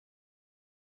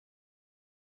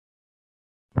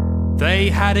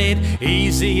They had it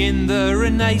easy in the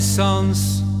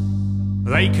Renaissance.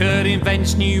 They could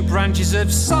invent new branches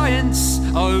of science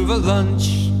over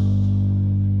lunch.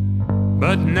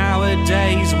 But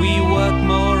nowadays we work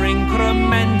more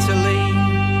incrementally.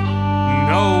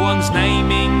 No one's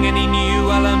naming any new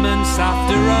elements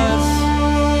after us.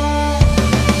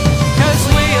 'Cause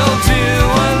we all do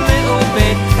a little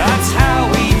bit, that's how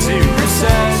we do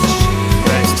research.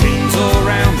 There's teams all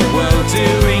around the world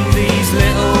doing these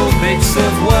little bits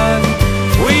of work.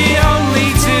 We only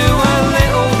do a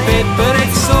little bit, but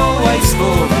it's always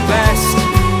for the best.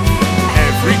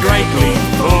 Every great leap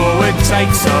forward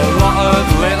takes a lot of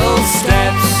little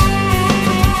steps.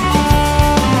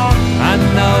 And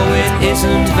no, it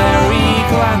isn't very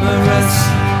glamorous.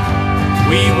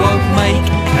 We won't make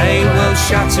a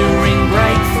world-shattering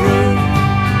breakthrough.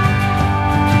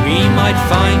 We might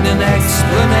find an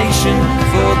explanation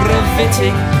for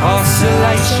gravitic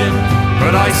oscillation,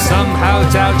 but I somehow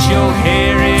doubt you'll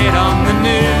hear it on the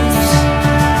news.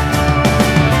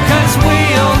 'Cause we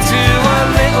all do a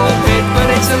little bit, but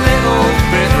it's a little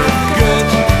bit of good.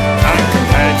 And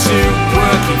compared to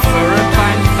working for a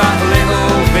bank, that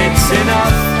little bit's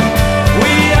enough.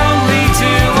 We only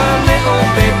do a little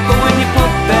bit, but when you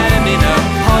put them in a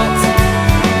pot,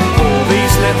 all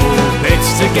these little bits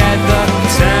together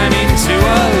turn into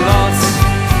a lot.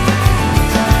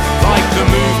 Like the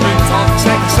movement of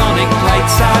tectonic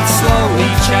plates that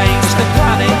slowly change the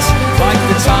planet. Like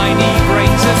the tiny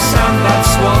grains of sand that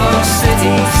swallow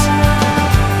cities.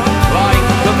 Like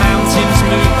the mountains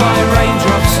moved by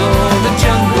raindrops or the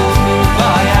jungle moved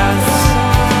by ants.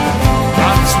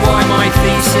 That's why my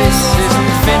thesis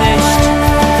isn't finished.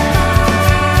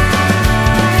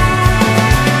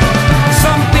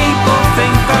 Some people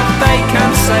think that they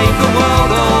can save the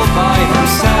world all by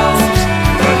themselves,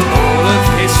 but all of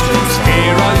history's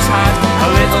heroes had a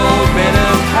little bit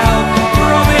of help.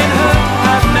 Robin Hood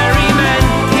had merry men,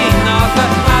 King Arthur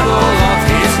had all of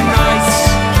his knights.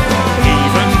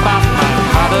 Even Batman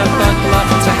had a butler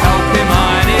to help him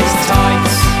iron his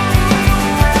tights.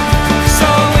 So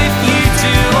if you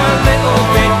do a little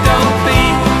bit, don't be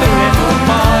belittled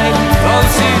by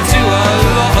those who do a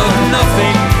lot of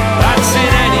nothing that's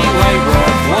in any way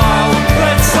worthwhile.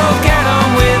 Let's all get on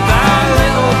with our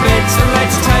little bits and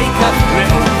let's take a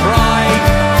little pride,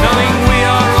 knowing we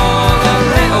are all a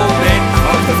little bit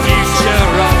of the future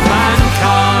of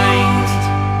mankind.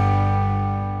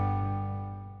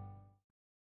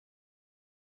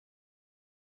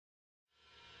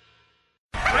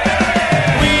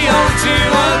 We all do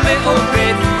a little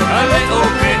bit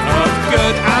of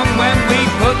good, and when we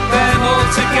put them all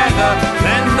together,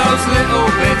 then those little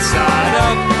bits add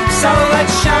up. So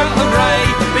let's shout hooray,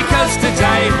 because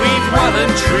today we've well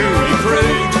and truly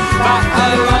proved that a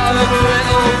lot